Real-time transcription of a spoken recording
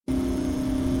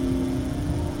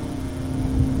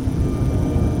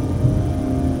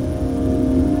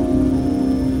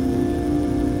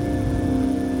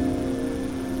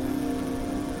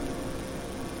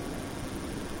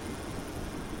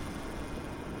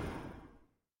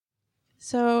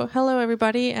So, hello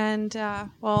everybody, and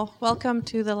welcome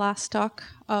to the last talk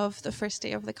of the first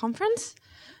day of the conference,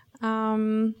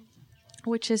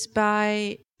 which is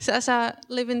by Sasha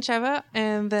Livincheva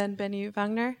and then Benny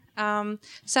Wagner.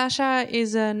 Sasha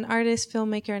is an artist,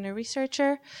 filmmaker, and a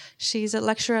researcher. She's a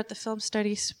lecturer at the Film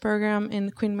Studies program in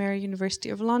the Queen Mary University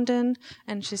of London,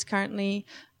 and she's currently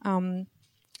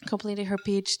completed her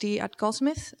PhD at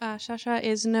Goldsmiths. Sasha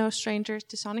is no stranger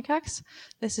to Sonicax.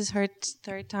 This is her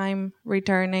third time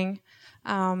returning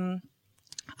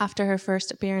after her first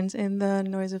appearance in The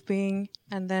Noise of Being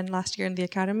and then last year in the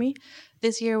Academy.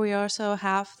 This year we also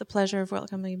have the pleasure of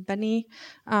welcoming Benny,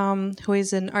 who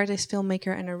is an artist,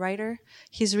 filmmaker, and a writer.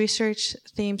 His research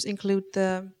themes include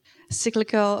the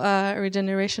cyclical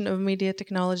regeneration of media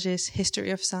technologies, history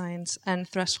of science, and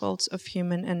thresholds of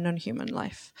human and non-human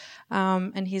life.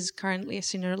 And he's currently a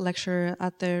senior lecturer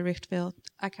at the Rietveld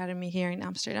Academy here in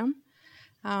Amsterdam.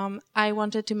 I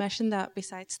wanted to mention that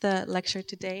besides the lecture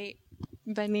today,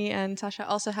 Benny and Sasha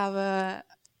also have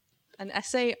an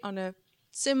essay on a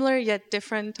similar yet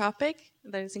different topic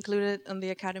that is included on the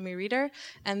Academy Reader,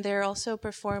 and they're also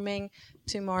performing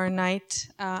tomorrow night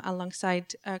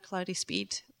alongside Cloudy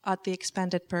Speed at the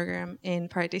expanded program in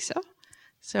Paradiso.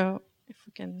 So if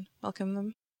we can welcome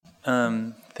them.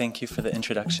 Thank you for the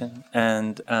introduction,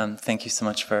 and thank you so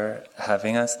much for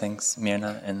having us. Thanks,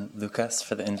 Mirna and Lucas,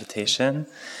 for the invitation.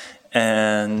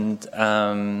 And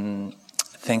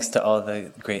thanks to all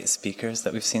the great speakers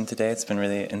that we've seen today. It's been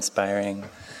really inspiring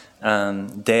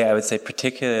day. I would say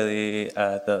particularly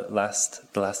the last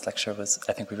lecture was,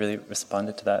 I think we really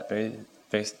responded to that very,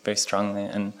 very, very strongly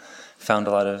and found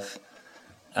a lot of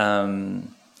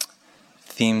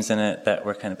themes in it that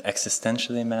we're kind of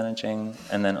existentially managing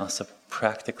and then also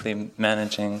practically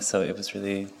managing. So it was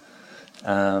really,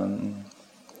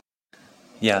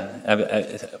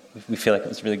 we feel like it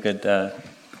was really good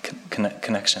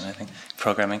connection, I think,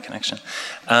 programming connection.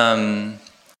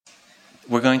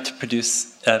 We're going to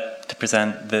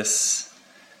present this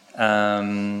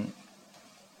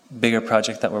bigger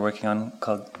project that we're working on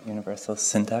called Universal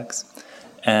Syntax.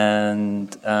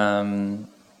 And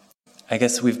I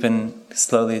guess we've been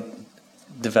slowly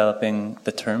developing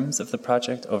the terms of the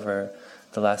project over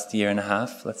the last year and a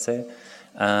half, let's say,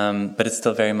 but it's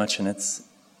still very much in its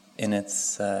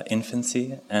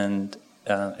infancy, and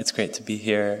it's great to be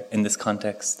here in this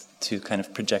context to kind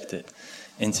of project it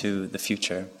into the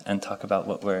future and talk about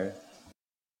what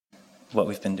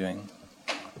we've been doing.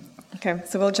 Okay,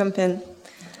 so we'll jump in.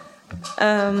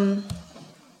 In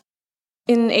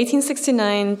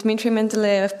 1869, Dmitry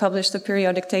Mendeleev published the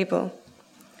periodic table.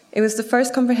 It was the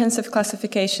first comprehensive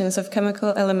classifications of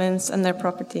chemical elements and their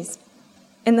properties.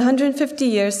 In the 150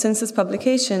 years since its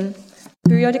publication, the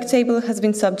periodic table has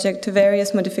been subject to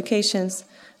various modifications,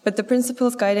 but the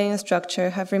principles guiding its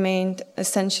structure have remained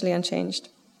essentially unchanged.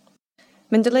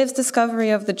 Mendeleev's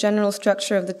discovery of the general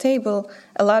structure of the table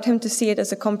allowed him to see it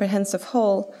as a comprehensive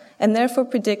whole and therefore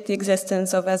predict the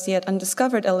existence of as yet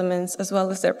undiscovered elements as well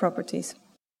as their properties.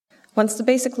 Once the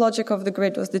basic logic of the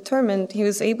grid was determined, he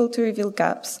was able to reveal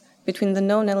gaps between the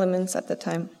known elements at the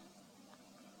time.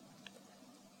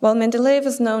 While Mendeleev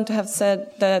is known to have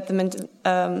said that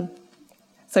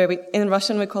in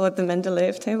Russian we call it the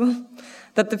Mendeleev table,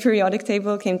 that the periodic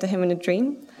table came to him in a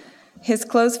dream, his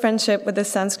close friendship with the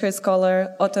Sanskrit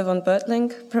scholar Otto von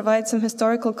Boetling provides some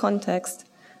historical context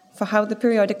for how the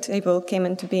periodic table came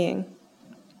into being.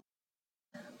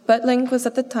 Boetling was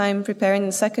at the time preparing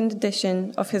the second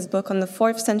edition of his book on the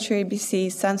 4th century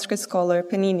BC Sanskrit scholar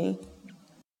Panini.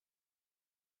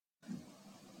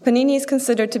 Panini is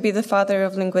considered to be the father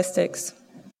of linguistics.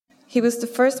 He was the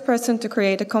first person to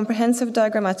create a comprehensive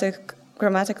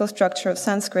grammatical structure of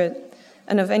Sanskrit,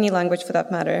 and of any language for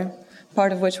that matter,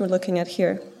 part of which we're looking at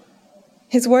here.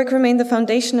 His work remained the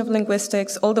foundation of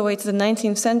linguistics all the way to the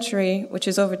 19th century, which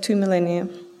is over 2 millennia.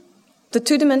 The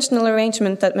two-dimensional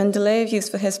arrangement that Mendeleev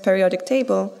used for his periodic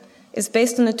table is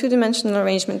based on the two-dimensional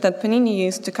arrangement that Panini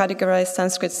used to categorize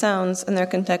Sanskrit sounds and their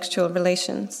contextual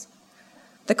relations.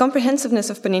 The comprehensiveness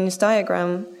of Panini's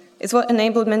diagram is what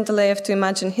enabled Mendeleev to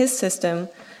imagine his system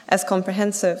as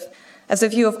comprehensive, as a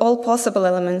view of all possible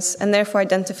elements, and therefore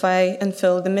identify and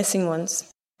fill the missing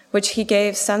ones, which he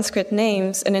gave Sanskrit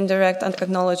names in indirect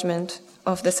acknowledgement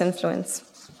of this influence.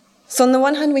 So on the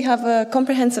one hand, we have a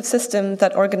comprehensive system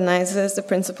that organizes the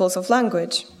principles of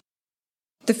language,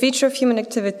 the feature of human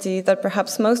activity that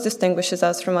perhaps most distinguishes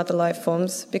us from other life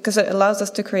forms because it allows us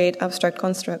to create abstract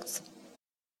constructs.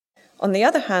 On the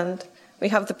other hand, we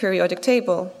have the periodic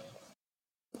table,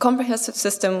 a comprehensive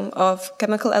system of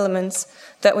chemical elements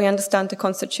that we understand to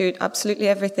constitute absolutely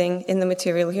everything in the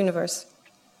material universe.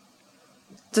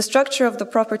 The structure of the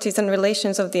properties and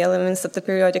relations of the elements that the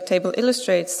periodic table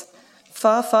illustrates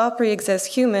far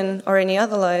pre-exists human or any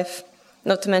other life,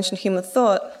 not to mention human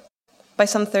thought, by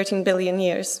some 13 billion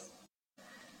years.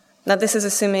 Now, this is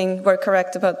assuming we're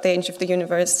correct about the age of the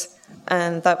universe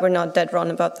and that we're not dead wrong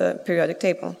about the periodic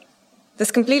table.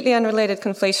 This completely unrelated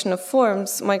conflation of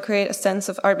forms might create a sense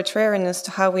of arbitrariness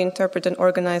to how we interpret and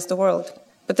organize the world.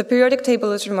 But the periodic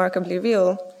table is remarkably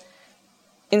real,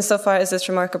 insofar as it's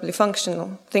remarkably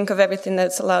functional. Think of everything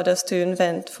that's allowed us to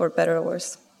invent, for better or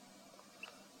worse.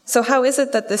 So how is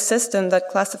it that this system that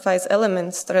classifies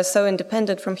elements that are so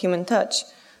independent from human touch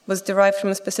was derived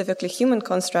from a specifically human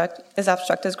construct as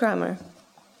abstract as grammar?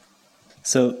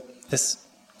 So this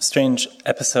strange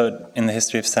episode in the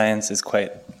history of science is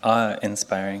quite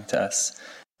awe-inspiring to us.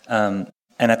 And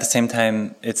at the same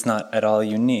time, it's not at all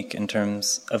unique in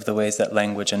terms of the ways that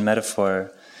language and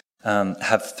metaphor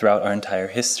have throughout our entire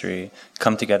history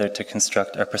come together to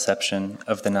construct our perception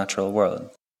of the natural world.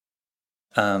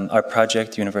 Our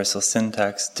project, Universal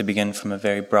Syntax, to begin from a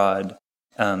very broad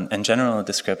and general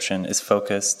description, is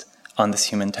focused on this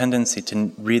human tendency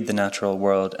to read the natural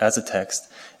world as a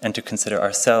text and to consider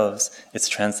ourselves its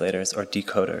translators or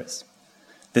decoders.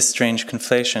 This strange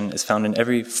conflation is found in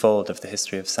every fold of the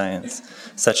history of science,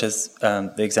 such as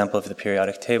the example of the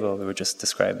periodic table we were just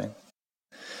describing.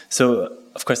 So,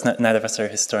 of course, neither of us are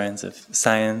historians of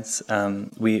science.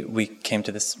 We came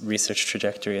to this research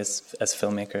trajectory as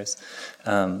filmmakers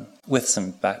with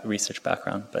some research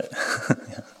background, but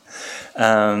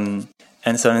yeah.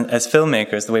 And so as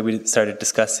filmmakers, the way we started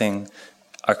discussing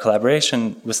our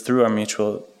collaboration was through our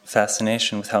mutual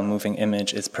fascination with how moving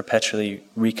image is perpetually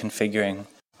reconfiguring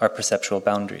our perceptual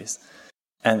boundaries.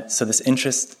 And so this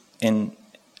interest in,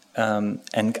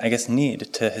 and I guess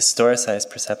need to historicize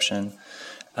perception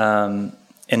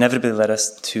inevitably led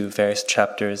us to various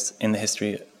chapters in the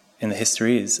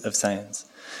histories of science.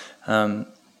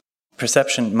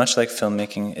 Perception, much like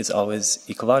filmmaking, is always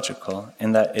ecological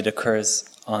in that it occurs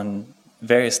on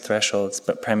various thresholds,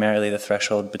 but primarily the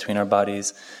threshold between our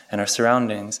bodies and our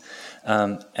surroundings.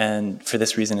 And for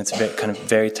this reason, it's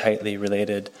very tightly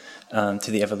related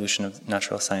to the evolution of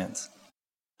natural science.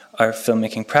 Our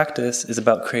filmmaking practice is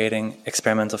about creating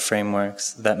experimental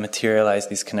frameworks that materialize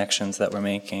these connections that we're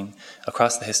making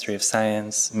across the history of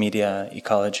science, media,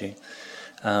 ecology.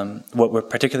 What we're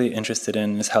particularly interested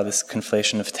in is how this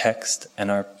conflation of text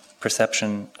and our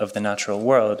perception of the natural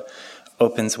world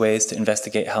opens ways to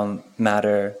investigate how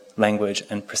matter, language,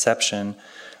 and perception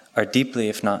are deeply,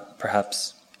 if not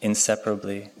perhaps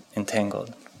inseparably,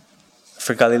 entangled.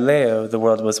 For Galileo, the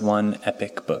world was one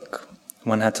epic book.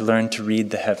 One had to learn to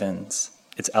read the heavens.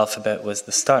 Its alphabet was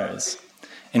the stars.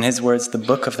 In his words, the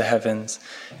book of the heavens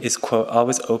is, quote,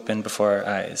 always open before our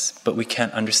eyes, but we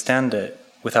can't understand it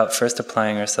without first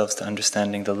applying ourselves to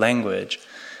understanding the language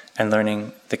and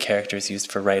learning the characters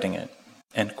used for writing it,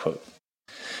 end quote.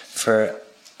 For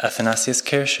Athanasius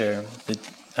Kircher,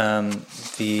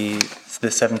 the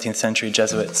 17th century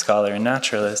Jesuit scholar and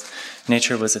naturalist,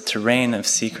 nature was a terrain of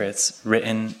secrets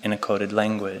written in a coded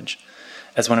language.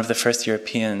 As one of the first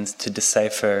Europeans to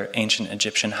decipher ancient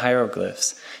Egyptian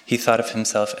hieroglyphs, he thought of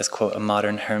himself as, quote, a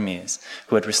modern Hermes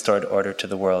who had restored order to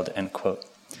the world, end quote.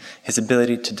 His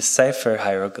ability to decipher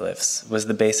hieroglyphs was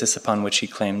the basis upon which he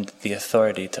claimed the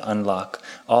authority to unlock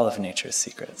all of nature's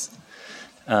secrets.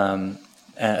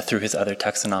 Through his other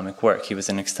taxonomic work, he was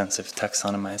an extensive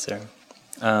taxonomizer.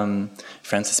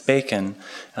 Francis Bacon,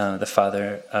 the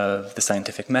father of the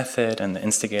scientific method and the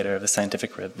instigator of the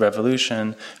scientific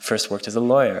revolution, first worked as a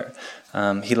lawyer.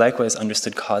 He likewise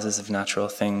understood causes of natural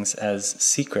things as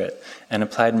secret and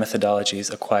applied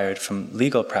methodologies acquired from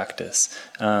legal practice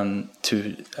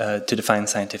to define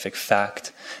scientific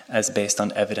fact as based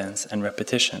on evidence and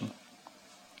repetition.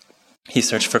 He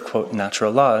searched for, quote,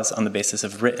 natural laws on the basis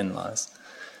of written laws.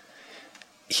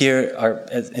 Here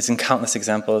it's in countless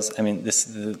examples. I mean,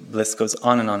 the list goes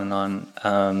on and on and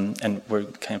on, and we're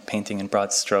kind of painting in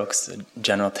broad strokes the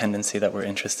general tendency that we're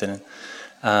interested in.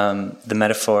 The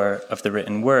metaphor of the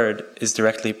written word is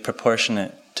directly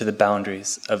proportionate to the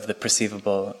boundaries of the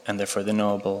perceivable and therefore the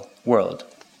knowable world.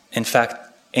 In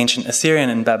fact, ancient Assyrian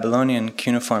and Babylonian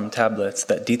cuneiform tablets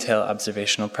that detail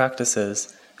observational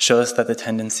practices show us that the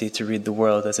tendency to read the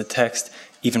world as a text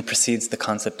even precedes the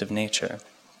concept of nature.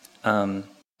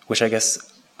 Which I guess,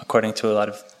 according to a lot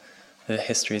of the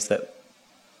histories that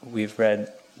we've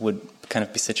read, would kind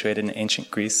of be situated in ancient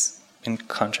Greece in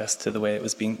contrast to the way it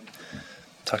was being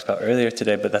talked about earlier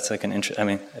today, but that's like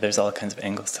there's all kinds of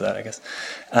angles to that, I guess.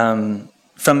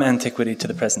 From antiquity to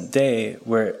the present day,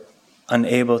 we're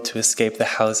unable to escape the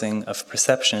housing of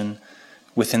perception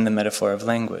within the metaphor of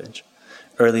language.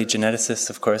 early geneticists,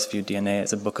 of course, viewed DNA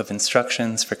as a book of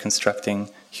instructions for constructing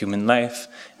human life.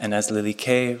 And as Lily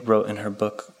Kay wrote in her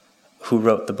book, Who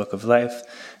Wrote the Book of Life,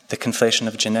 the conflation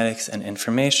of genetics and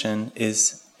information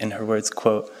is, in her words,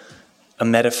 quote, a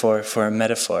metaphor for a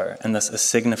metaphor, and thus a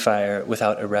signifier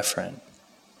without a referent.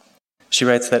 She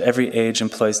writes that every age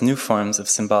employs new forms of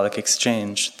symbolic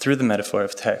exchange through the metaphor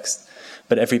of text,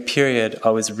 but every period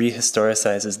always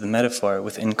rehistoricizes the metaphor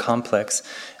within complex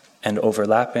and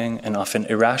overlapping and often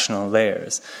irrational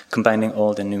layers, combining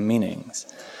old and new meanings.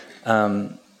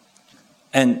 The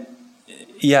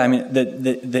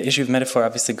issue of metaphor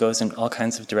obviously goes in all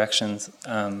kinds of directions.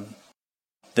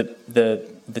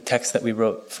 The text that we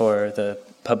wrote for the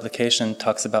publication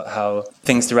talks about how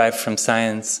things derived from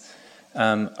science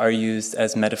are used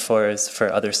as metaphors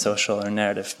for other social or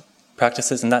narrative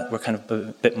practices, and that we're kind of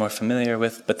a bit more familiar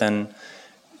with. But then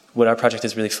what our project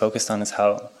is really focused on is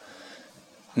how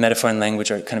metaphor and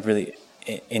language are kind of really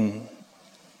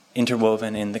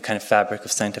interwoven in the kind of fabric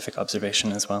of scientific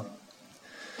observation as well.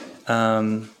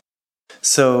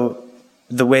 So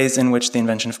the ways in which the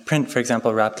invention of print, for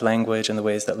example, wrapped language, and the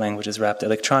ways that language is wrapped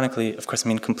electronically, of course,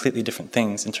 mean completely different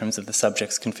things in terms of the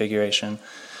subject's configuration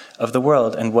of the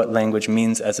world and what language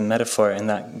means as a metaphor in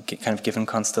that kind of given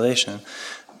constellation.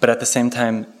 But at the same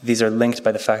time, these are linked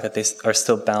by the fact that they are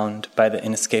still bound by the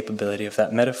inescapability of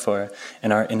that metaphor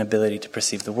and our inability to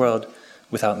perceive the world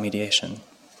without mediation.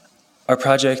 Our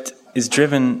project is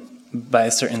driven by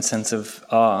a certain sense of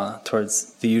awe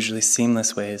towards the usually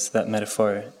seamless ways that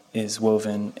metaphor is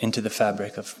woven into the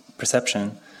fabric of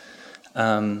perception.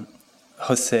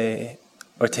 Jose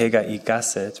Ortega y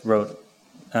Gasset wrote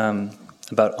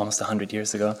about almost 100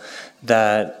 years ago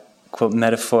that, quote,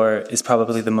 metaphor is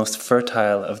probably the most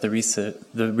fertile of the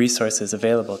resources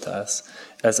available to us,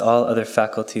 as all other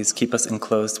faculties keep us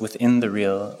enclosed within the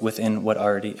real, within what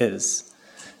already is,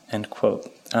 end quote.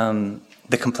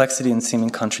 The complexity and seeming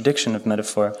contradiction of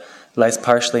metaphor lies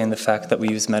partially in the fact that we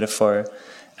use metaphor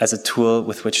as a tool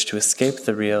with which to escape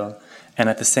the real, and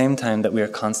at the same time that we are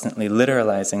constantly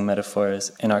literalizing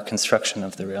metaphors in our construction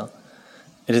of the real.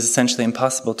 It is essentially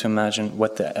impossible to imagine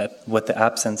what the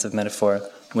absence of metaphor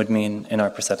would mean in our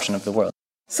perception of the world.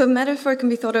 So metaphor can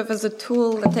be thought of as a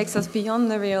tool that takes us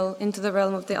beyond the real into the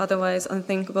realm of the otherwise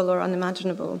unthinkable or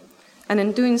unimaginable, and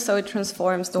in doing so it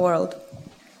transforms the world.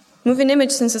 Moving image,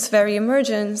 since its very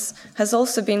emergence, has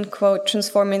also been, quote,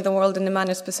 transforming the world in a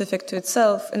manner specific to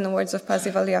itself, in the words of Paz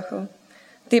y Vallejo.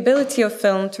 The ability of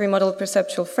film to remodel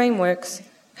perceptual frameworks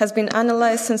has been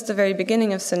analyzed since the very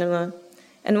beginning of cinema,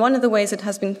 and one of the ways it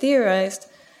has been theorized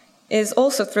is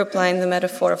also through applying the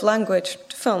metaphor of language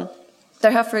to film.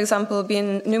 There have, for example,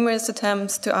 been numerous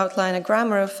attempts to outline a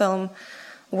grammar of film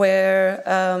where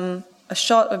a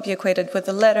shot would be equated with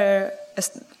a letter,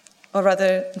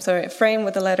 a frame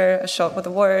with a letter, a shot with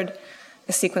a word,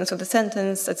 a sequence with a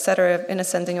sentence, etc., in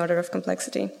ascending order of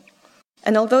complexity.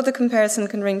 And although the comparison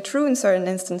can ring true in certain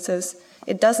instances,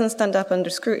 it doesn't stand up under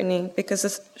scrutiny because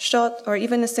a shot or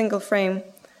even a single frame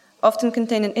often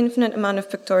contain an infinite amount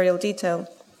of pictorial detail.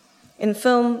 In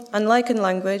film, unlike in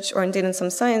language or indeed in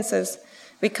some sciences,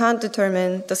 we can't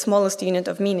determine the smallest unit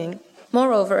of meaning.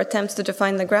 Moreover, attempts to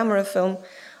define the grammar of film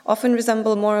often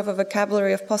resemble more of a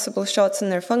vocabulary of possible shots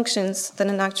and their functions than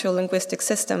an actual linguistic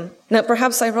system. Now,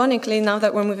 perhaps ironically, now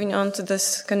that we're moving on to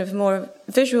this kind of more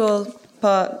visual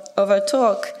part of our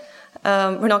talk,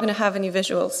 we're not going to have any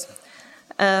visuals.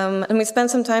 And we spent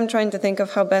some time trying to think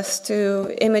of how best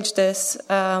to image this,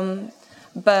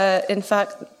 but in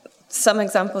fact, some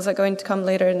examples are going to come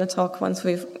later in the talk once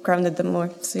we've grounded them more,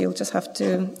 so you'll just have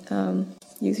to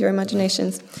use your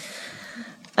imaginations.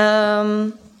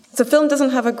 So film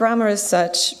doesn't have a grammar as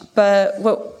such, but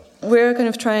what we're kind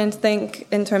of trying to think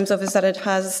in terms of is that it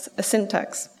has a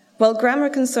syntax. While grammar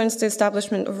concerns the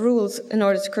establishment of rules in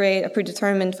order to create a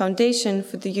predetermined foundation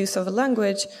for the use of a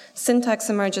language, syntax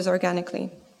emerges organically.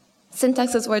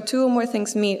 Syntax is where two or more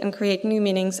things meet and create new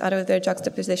meanings out of their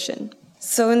juxtaposition.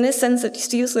 So in this sense,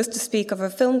 it's useless to speak of a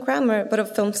film grammar, but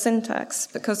of film syntax,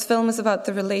 because film is about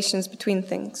the relations between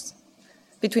things.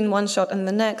 Between one shot and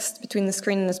the next, between the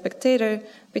screen and the spectator,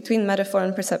 between metaphor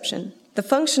and perception. The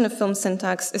function of film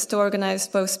syntax is to organize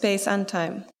both space and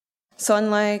time. So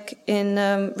unlike in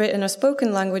written or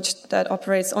spoken language that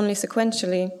operates only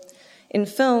sequentially, in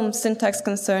film, syntax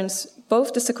concerns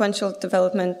both the sequential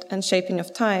development and shaping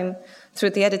of time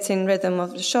through the editing rhythm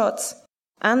of the shots,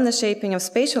 and the shaping of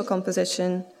spatial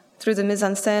composition through the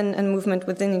mise-en-scène and movement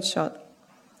within each shot.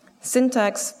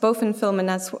 Syntax, both in film and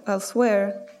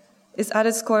elsewhere, is at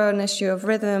its core an issue of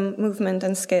rhythm, movement,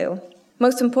 and scale.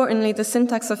 Most importantly, the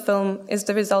syntax of film is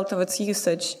the result of its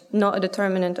usage, not a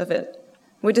determinant of it.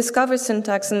 We discover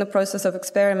syntax in the process of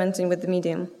experimenting with the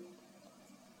medium.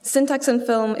 Syntax in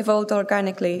film evolved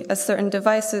organically as certain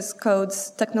devices,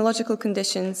 codes, technological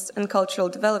conditions, and cultural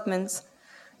developments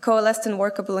coalesced in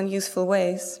workable and useful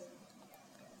ways.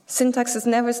 Syntax is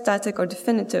never static or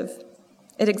definitive.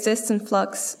 It exists in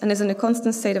flux and is in a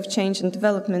constant state of change and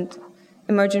development,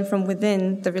 emerging from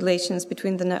within the relations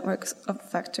between the networks of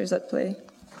factors at play.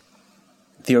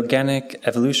 The organic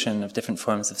evolution of different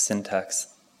forms of syntax,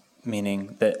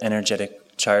 meaning the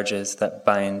energetic charges that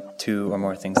bind two or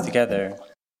more things together,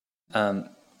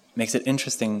 makes it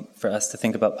interesting for us to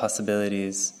think about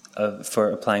possibilities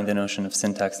for applying the notion of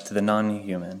syntax to the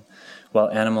non-human. While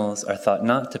animals are thought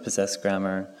not to possess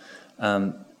grammar,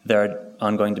 there are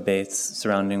ongoing debates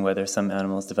surrounding whether some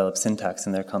animals develop syntax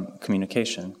in their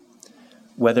communication.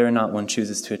 Whether or not one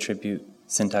chooses to attribute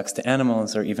syntax to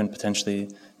animals or even potentially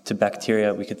to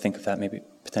bacteria, we could think of that maybe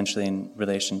potentially in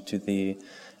relation to the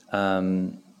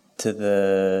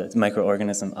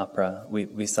microorganism opera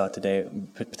we saw today.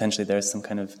 Potentially there's some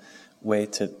kind of way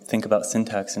to think about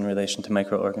syntax in relation to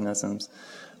microorganisms.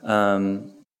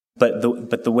 But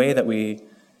the way that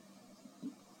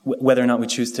whether or not we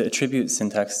choose to attribute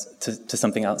syntax to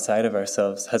something outside of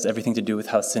ourselves has everything to do with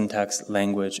how syntax,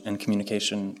 language, and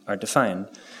communication are defined.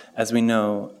 As we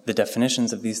know, the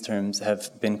definitions of these terms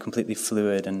have been completely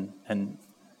fluid and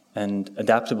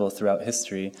adaptable throughout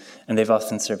history, and they've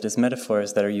often served as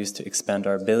metaphors that are used to expand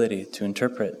our ability to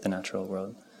interpret the natural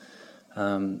world.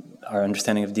 Our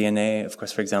understanding of DNA, of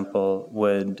course, for example,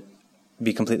 would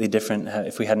be completely different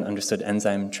if we hadn't understood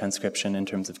enzyme transcription in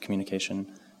terms of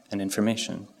communication and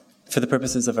information. For the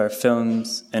purposes of our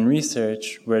films and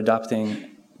research, we're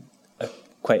adopting a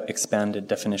quite expanded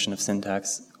definition of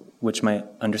syntax, which might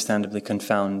understandably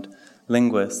confound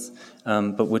linguists,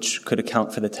 but which could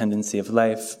account for the tendency of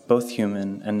life, both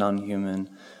human and non-human,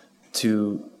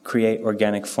 to create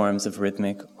organic forms of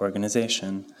rhythmic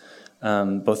organization.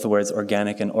 Both the words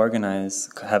organic and organize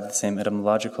have the same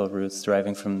etymological roots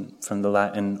deriving from the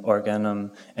Latin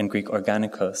organum and Greek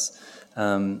organikos,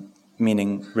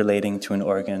 meaning relating to an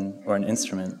organ or an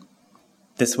instrument.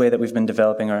 This way that we've been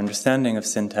developing our understanding of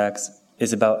syntax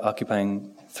is about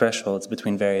occupying thresholds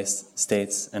between various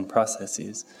states and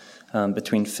processes,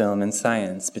 between film and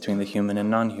science, between the human and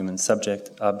non-human,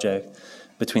 subject, object,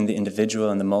 between the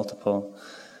individual and the multiple.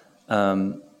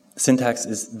 Syntax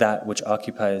is that which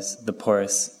occupies the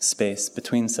porous space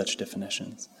between such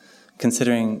definitions.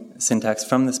 Considering syntax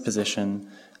from this position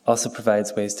also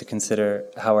provides ways to consider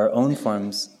how our own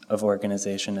forms of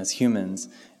organization as humans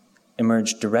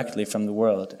emerge directly from the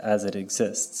world as it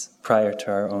exists, prior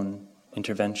to our own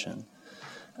intervention.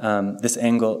 This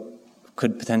angle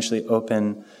could potentially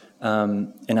open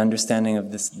an understanding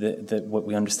of this, what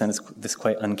we understand as this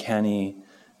quite uncanny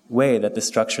way that the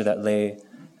structure that lay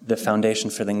the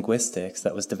foundation for linguistics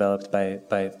that was developed by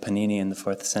Panini in the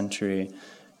 4th century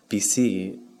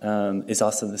BC is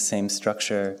also the same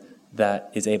structure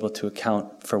that is able to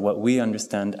account for what we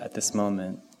understand at this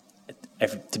moment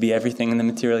to be everything in the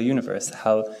material universe.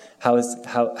 How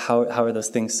are those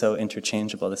things so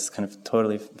interchangeable? This is kind of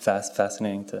totally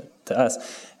fascinating to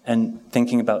us. And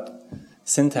thinking about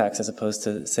syntax as opposed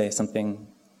to, say, something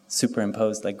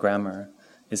superimposed like grammar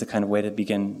is a kind of way to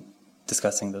begin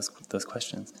discussing those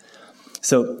questions.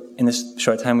 So in this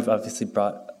short time, we've obviously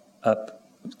brought up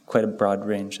quite a broad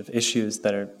range of issues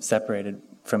that are separated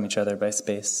from each other by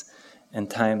space and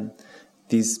time.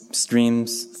 These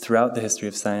streams throughout the history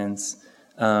of science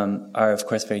are, of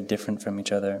course, very different from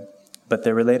each other, but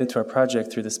they're related to our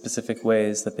project through the specific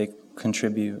ways that they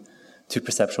contribute to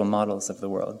perceptual models of the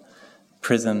world,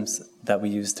 prisms that we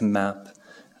use to map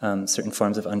certain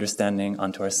forms of understanding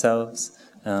onto ourselves,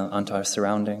 onto our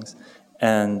surroundings,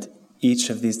 and each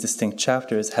of these distinct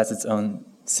chapters has its own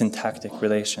syntactic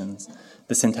relations.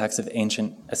 The syntax of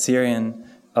ancient Assyrian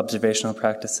observational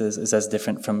practices is as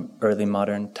different from early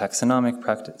modern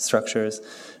taxonomic structures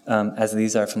as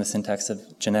these are from the syntax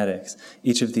of genetics.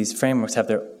 Each of these frameworks have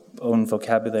their own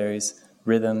vocabularies,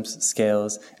 rhythms,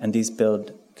 scales, and these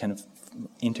build kind of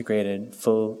integrated,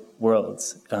 full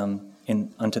worlds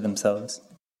unto themselves.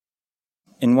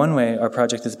 In one way, our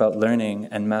project is about learning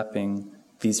and mapping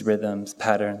these rhythms,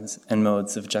 patterns, and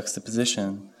modes of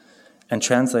juxtaposition, and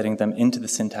translating them into the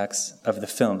syntax of the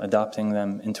film, adopting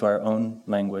them into our own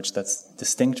language that's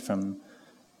distinct from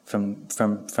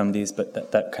these,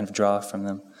 but that kind of draw from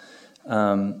them,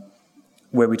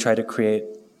 where we try to create,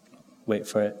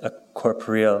 a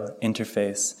corporeal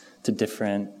interface to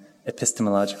different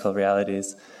epistemological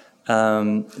realities.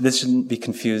 This shouldn't be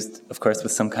confused, of course,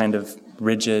 with some kind of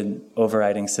rigid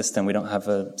overriding system. We don't have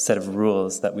a set of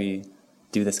rules that we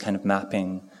do this kind of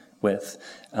mapping with.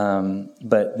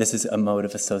 But this is a mode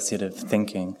of associative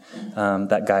thinking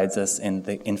that guides us in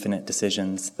the infinite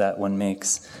decisions that one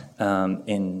makes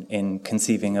in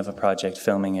conceiving of a project,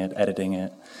 filming it, editing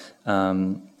it.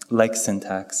 Like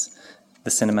syntax, the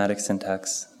cinematic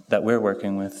syntax that we're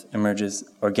working with emerges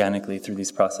organically through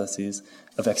these processes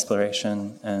of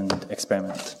exploration and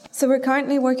experiment. So we're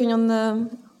currently working on the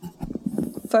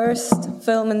first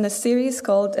film in this series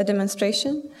called A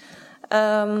Demonstration.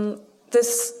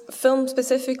 This film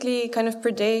specifically kind of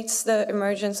predates the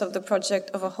emergence of the project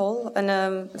of a whole and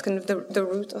kind of the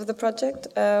root of the project.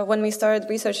 When we started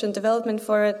research and development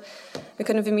for it, we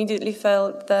kind of immediately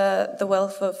felt the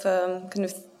wealth of kind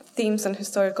of themes and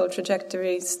historical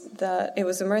trajectories that it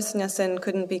was immersing us in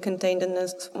couldn't be contained in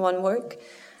this one work,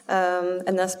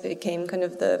 and thus became kind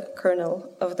of the kernel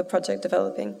of the project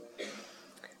developing.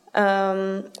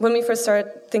 When we first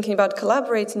started thinking about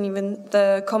collaborating, even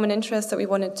the common interests that we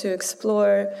wanted to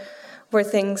explore were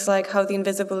things like how the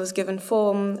invisible is given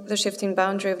form, the shifting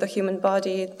boundary of the human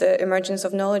body, the emergence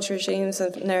of knowledge regimes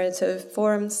and narrative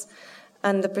forms,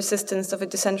 and the persistence of a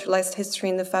decentralized history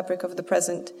in the fabric of the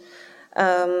present.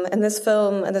 And this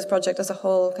film and this project as a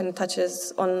whole kind of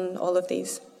touches on all of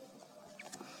these.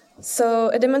 So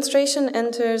A Demonstration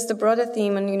enters the broader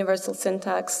theme and universal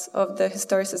syntax of the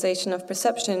historicization of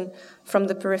perception from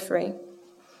the periphery.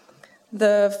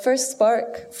 The first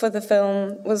spark for the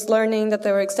film was learning that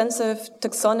there were extensive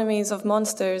taxonomies of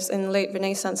monsters in late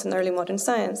Renaissance and early modern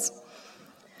science.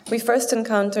 We first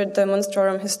encountered the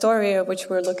Monstrorum Historia, which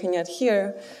we're looking at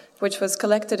here, which was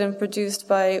collected and produced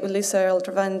by Ulisse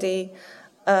Aldrovandi,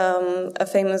 a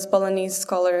famous Bolognese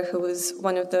scholar who was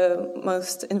one of the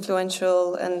most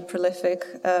influential and prolific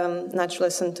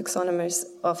naturalists and taxonomers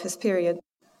of his period.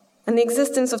 And the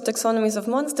existence of taxonomies of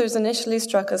monsters initially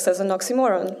struck us as an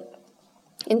oxymoron.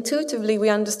 Intuitively, we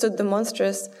understood the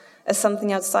monstrous as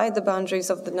something outside the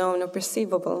boundaries of the known or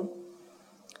perceivable.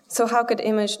 So how could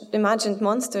imagined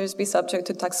monsters be subject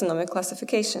to taxonomic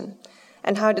classification?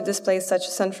 And how did this play such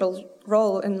a central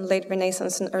role in late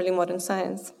Renaissance and early modern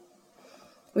science?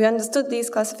 We understood these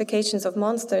classifications of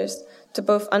monsters to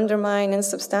both undermine and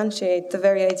substantiate the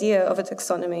very idea of a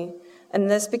taxonomy, and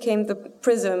this became the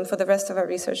prism for the rest of our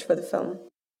research for the film.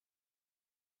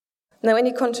 Now,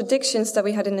 any contradictions that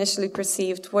we had initially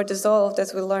perceived were dissolved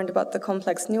as we learned about the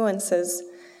complex nuances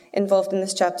involved in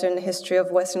this chapter in the history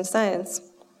of Western science.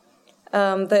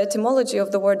 The etymology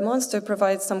of the word monster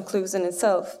provides some clues in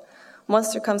itself.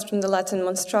 Monster comes from the Latin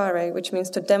monstrare, which means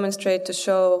to demonstrate, to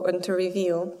show, and to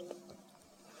reveal.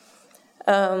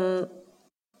 And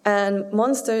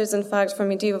monsters, in fact, for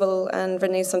medieval and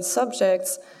Renaissance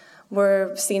subjects,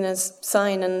 were seen as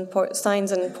signs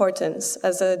and portents,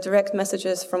 as direct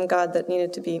messages from God that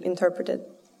needed to be interpreted.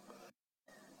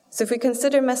 So if we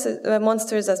consider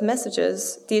monsters as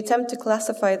messages, the attempt to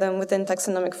classify them within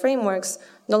taxonomic frameworks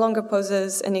no longer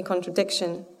poses any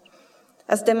contradiction.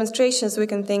 As demonstrations, we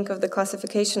can think of the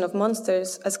classification of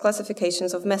monsters as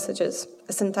classifications of messages,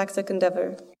 a syntactic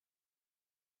endeavor.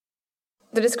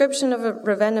 The description of a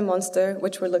Ravenna monster,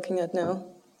 which we're looking at now,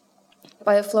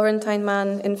 by a Florentine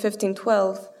man in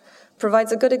 1512,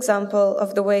 provides a good example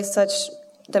of the way such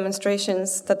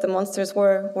demonstrations that the monsters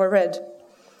were read.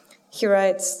 He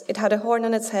writes, "It had a horn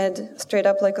on its head, straight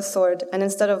up like a sword, and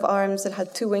instead of arms it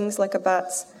had 2 wings like a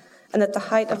bat's, and at the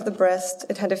height of the breast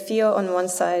it had a fio on one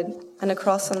side and a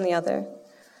cross on the other,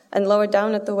 and lower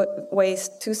down at the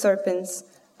waist 2 serpents,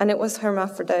 and it was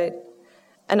hermaphrodite,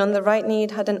 and on the right knee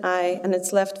it had an eye, and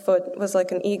its left foot was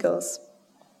like an eagle's."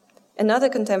 Another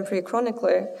contemporary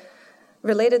chronicler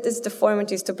related its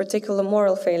deformities to particular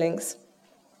moral failings.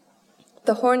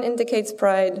 The horn indicates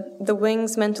pride, the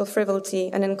wings mental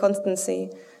frivolity and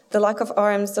inconstancy, the lack of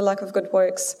arms, the lack of good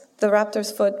works, the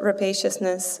raptor's foot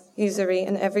rapaciousness, usury,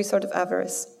 and every sort of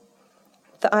avarice.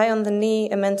 The eye on the knee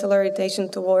a mental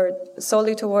orientation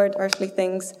solely toward earthly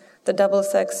things, the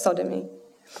double-sex sodomy.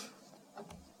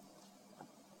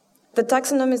 The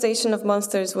taxonomization of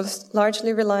monsters was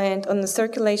largely reliant on the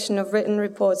circulation of written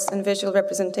reports and visual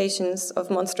representations of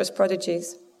monstrous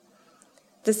prodigies.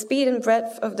 The speed and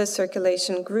breadth of this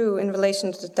circulation grew in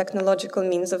relation to the technological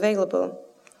means available,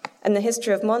 and the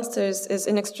history of monsters is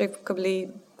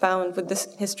inextricably bound with the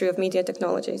history of media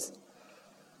technologies.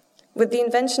 With the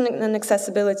invention and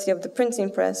accessibility of the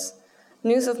printing press,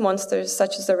 news of monsters,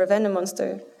 such as the Ravenna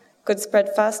monster, could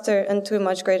spread faster and to a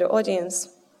much greater audience.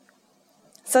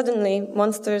 Suddenly,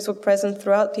 monsters were present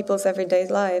throughout people's everyday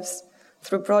lives,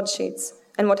 through broadsheets,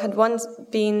 and what had once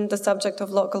been the subject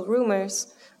of local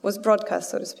rumors was broadcast,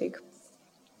 so to speak.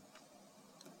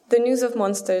 The news of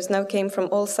monsters now came from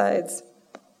all sides.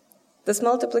 This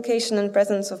multiplication and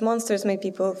presence of monsters made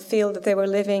people feel that they were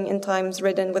living in times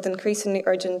ridden with increasingly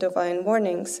urgent divine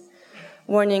warnings,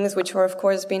 warnings which were of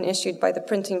course being issued by the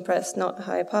printing press, not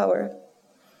high power.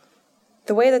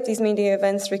 The way that these media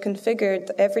events reconfigured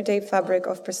the everyday fabric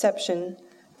of perception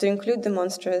to include the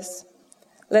monstrous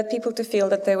led people to feel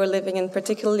that they were living in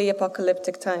particularly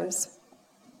apocalyptic times.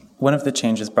 One of the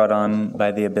changes brought on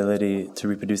by the ability to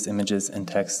reproduce images and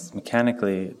text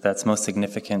mechanically that's most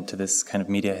significant to this kind of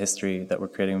media history that we're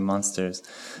creating with monsters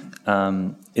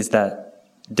is that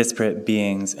disparate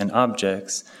beings and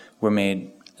objects were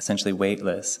made essentially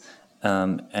weightless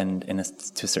and,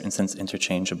 to a certain sense,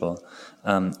 interchangeable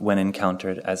when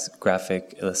encountered as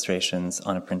graphic illustrations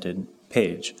on a printed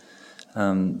page.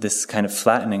 This kind of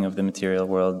flattening of the material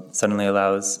world suddenly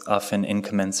allows often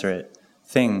incommensurate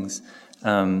things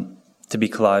to be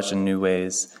collaged in new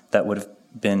ways that would have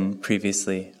been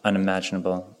previously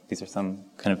unimaginable. These are some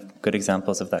kind of good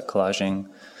examples of that collaging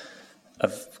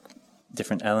of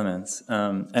different elements.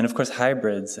 And of course,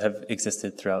 hybrids have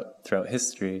existed throughout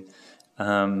history,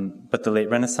 but the late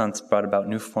Renaissance brought about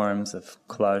new forms of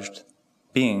collaged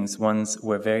beings, ones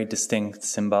where very distinct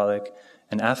symbolic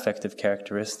and affective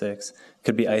characteristics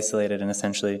could be isolated and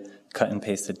essentially cut and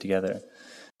pasted together.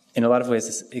 In a lot of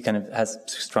ways, it kind of has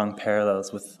strong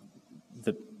parallels with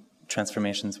the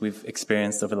transformations we've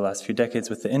experienced over the last few decades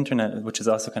with the internet, which has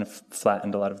also kind of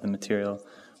flattened a lot of the material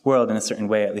world in a certain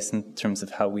way, at least in terms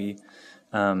of how we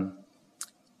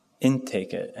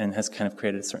intake it, and has kind of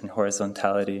created a certain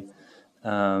horizontality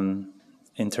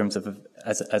in terms of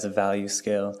as a value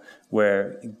scale,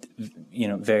 where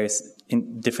various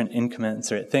different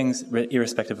incommensurate things,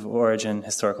 irrespective of origin,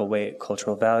 historical weight,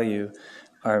 cultural value,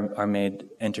 are made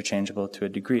interchangeable to a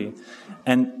degree.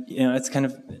 And it's kind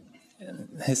of,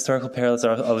 historical parallels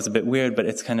are always a bit weird, but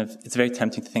it's very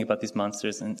tempting to think about these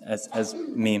monsters as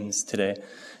memes today.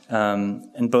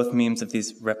 And both memes of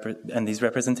these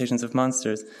representations of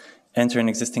monsters enter an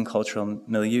existing cultural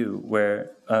milieu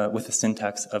where with a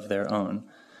syntax of their own.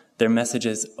 Their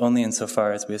messages only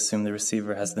insofar as we assume the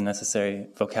receiver has the necessary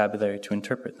vocabulary to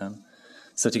interpret them.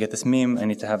 So to get this meme, I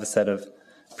need to have a set of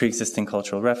pre-existing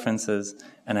cultural references,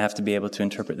 and I have to be able to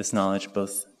interpret this knowledge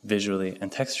both visually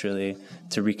and textually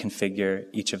to reconfigure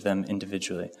each of them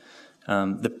individually.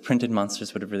 The printed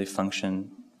monsters would have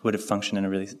functioned in a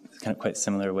really kind of quite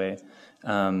similar way.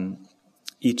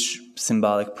 Each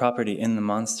symbolic property in the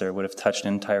monster would have touched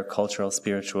an entire cultural,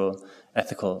 spiritual,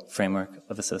 ethical framework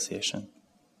of association.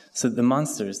 So the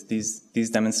monsters, these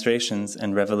demonstrations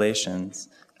and revelations,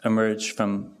 emerge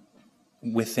from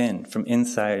within, from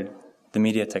inside the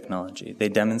media technology. They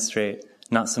demonstrate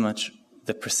not so much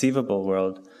the perceivable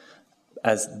world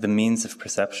as the means of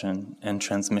perception and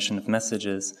transmission of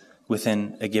messages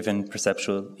within a given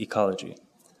perceptual ecology.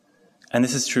 And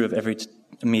this is true of every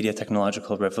media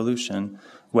technological revolution,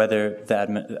 whether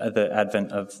the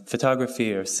advent of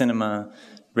photography or cinema,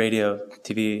 radio,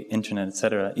 TV, internet,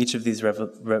 etc. Each of these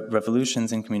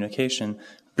revolutions in communication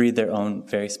breed their own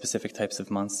very specific types of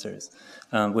monsters,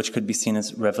 which could be seen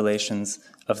as revelations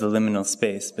of the liminal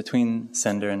space between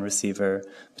sender and receiver,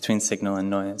 between signal and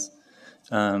noise.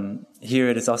 Here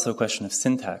it is also a question of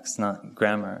syntax, not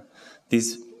grammar.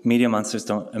 These media monsters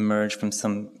don't emerge from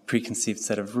some preconceived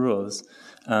set of rules.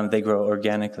 They grow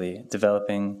organically,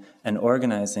 developing and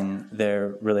organizing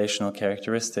their relational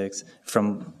characteristics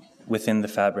from within the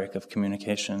fabric of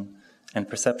communication and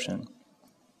perception.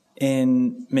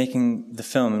 In making the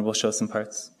film, and we'll show some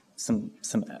parts, some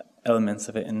elements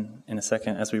of it in a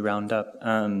second as we round up,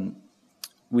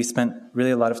 we spent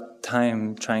really a lot of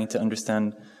time trying to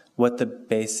understand what the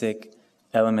basic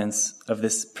elements of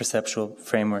this perceptual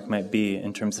framework might be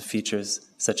in terms of features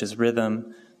such as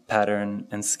rhythm, pattern,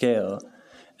 and scale,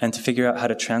 and to figure out how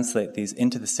to translate these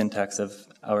into the syntax of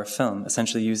our film,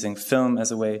 essentially using film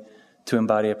as a way to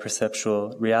embody a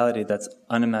perceptual reality that's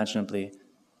unimaginably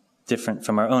different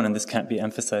from our own, and this can't be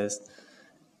emphasized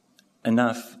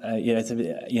enough.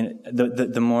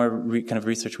 The more kind of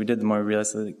research we did, the more we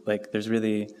realized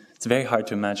it's very hard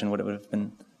to imagine what it would have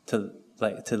been to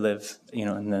live,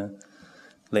 in the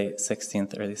late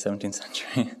 16th, early 17th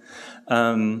century.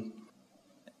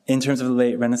 In terms of the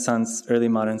late Renaissance, early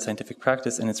modern scientific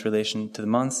practice and its relation to the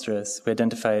monstrous, we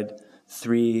identified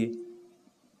 3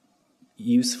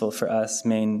 useful for us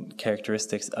main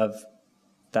characteristics of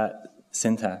that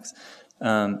syntax.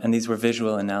 And these were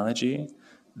visual analogy,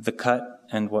 the cut,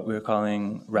 and what we were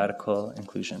calling radical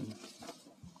inclusion.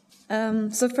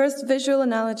 So first, visual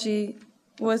analogy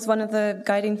was one of the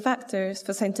guiding factors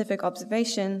for scientific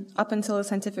observation up until the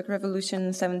scientific revolution in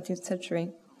the 17th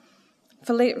century.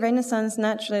 For late Renaissance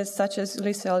naturalists such as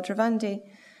Lucio Aldrovandi,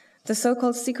 the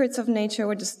so-called secrets of nature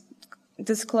were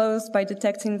disclosed by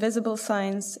detecting visible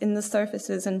signs in the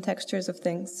surfaces and textures of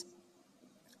things.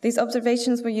 These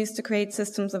observations were used to create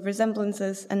systems of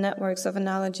resemblances and networks of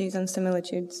analogies and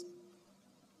similitudes.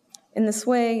 In this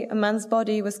way, a man's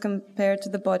body was compared to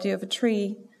the body of a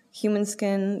tree, human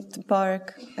skin, to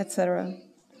bark, etc.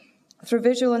 Through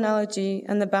visual analogy,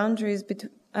 the boundaries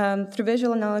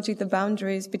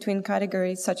between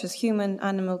categories such as human,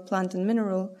 animal, plant, and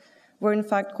mineral were in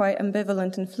fact quite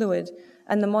ambivalent and fluid,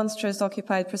 and the monsters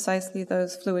occupied precisely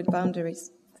those fluid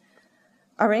boundaries.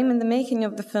 Our aim in the making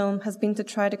of the film has been to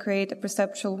try to create a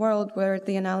perceptual world where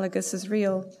the analogous is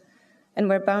real, and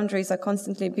where boundaries are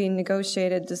constantly being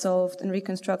negotiated, dissolved, and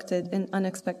reconstructed in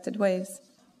unexpected ways.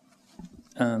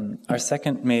 Our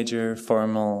second major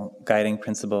formal guiding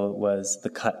principle was the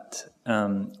cut.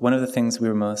 One of the things we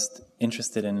were most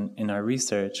interested in our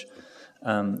research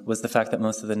was the fact that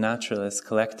most of the naturalists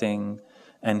collecting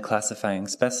and classifying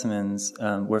specimens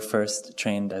were first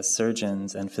trained as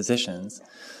surgeons and physicians.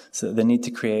 So the need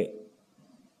to create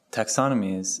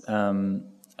taxonomies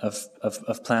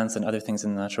of plants and other things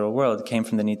in the natural world came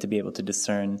from the need to be able to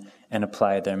discern and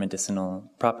apply their medicinal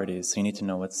properties. So you need to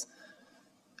know what's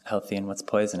healthy and what's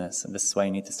poisonous. And this is why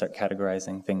you need to start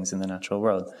categorizing things in the natural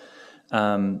world.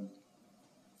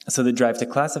 So the drive to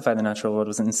classify the natural world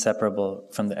was inseparable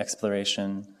from the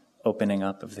exploration, opening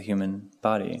up of the human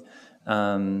body.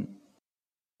 In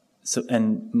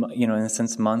a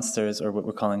sense, monsters, or what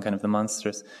we're calling kind of the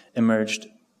monsters, emerged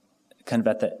kind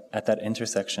of at that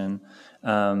intersection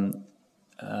in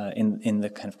the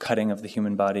kind of cutting of the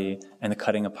human body and the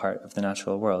cutting apart of the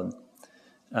natural world.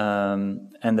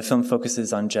 And the film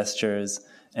focuses on gestures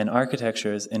and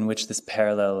architectures in which this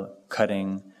parallel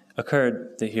cutting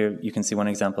occurred. Here you can see one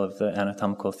example of the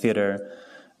anatomical theater.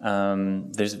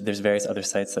 There's various other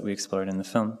sites that we explored in the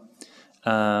film.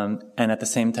 And at the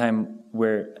same time,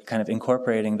 we're kind of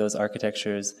incorporating those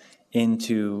architectures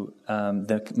into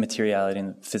the materiality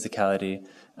and physicality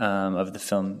of the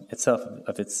film itself,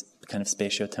 of its kind of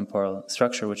spatio-temporal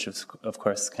structure, which is, of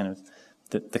course, kind of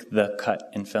the cut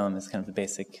in film is kind of the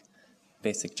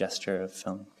basic gesture of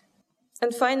film.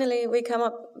 And finally, we come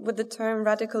up with the term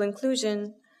radical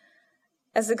inclusion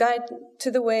as a guide to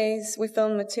the ways we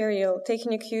film material,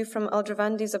 taking a cue from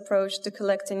Aldravandi's approach to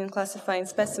collecting and classifying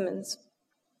specimens.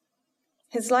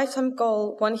 His lifetime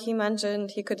goal, one he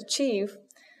imagined he could achieve,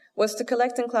 was to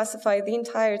collect and classify the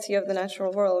entirety of the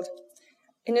natural world.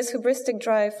 In his hubristic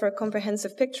drive for a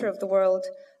comprehensive picture of the world,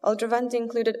 Aldravandi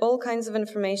included all kinds of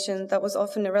information that was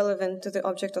often irrelevant to the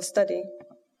object of study.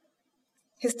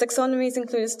 His taxonomies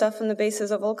included stuff on the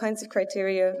basis of all kinds of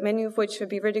criteria, many of which would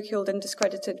be ridiculed and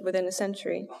discredited within a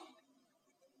century.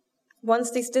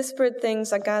 Once these disparate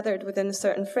things are gathered within a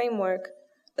certain framework,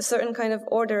 a certain kind of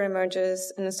order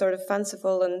emerges in a sort of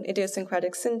fanciful and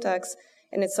idiosyncratic syntax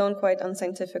in its own quite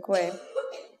unscientific way.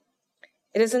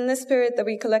 It is in this spirit that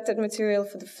we collected material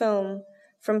for the film,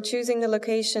 from choosing the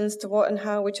locations to what and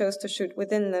how we chose to shoot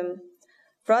within them.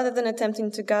 Rather than attempting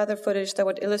to gather footage that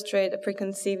would illustrate a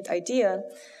preconceived idea,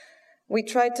 we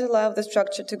tried to allow the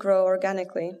structure to grow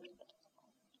organically.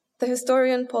 The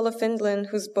historian Paula Findlin,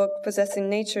 whose book Possessing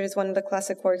Nature is one of the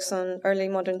classic works on early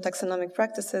modern taxonomic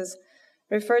practices,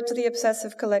 referred to the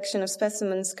obsessive collection of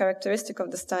specimens characteristic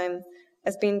of this time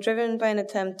as being driven by an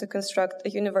attempt to construct a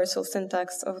universal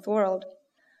syntax of the world.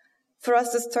 For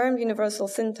us, this term universal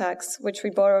syntax, which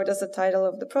we borrowed as the title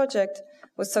of the project,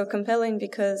 was so compelling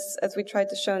because, as we tried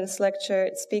to show in this lecture,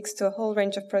 it speaks to a whole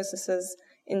range of processes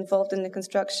involved in the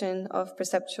construction of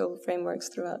perceptual frameworks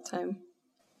throughout time.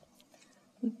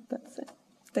 That's it.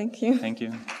 Thank you. Thank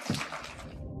you.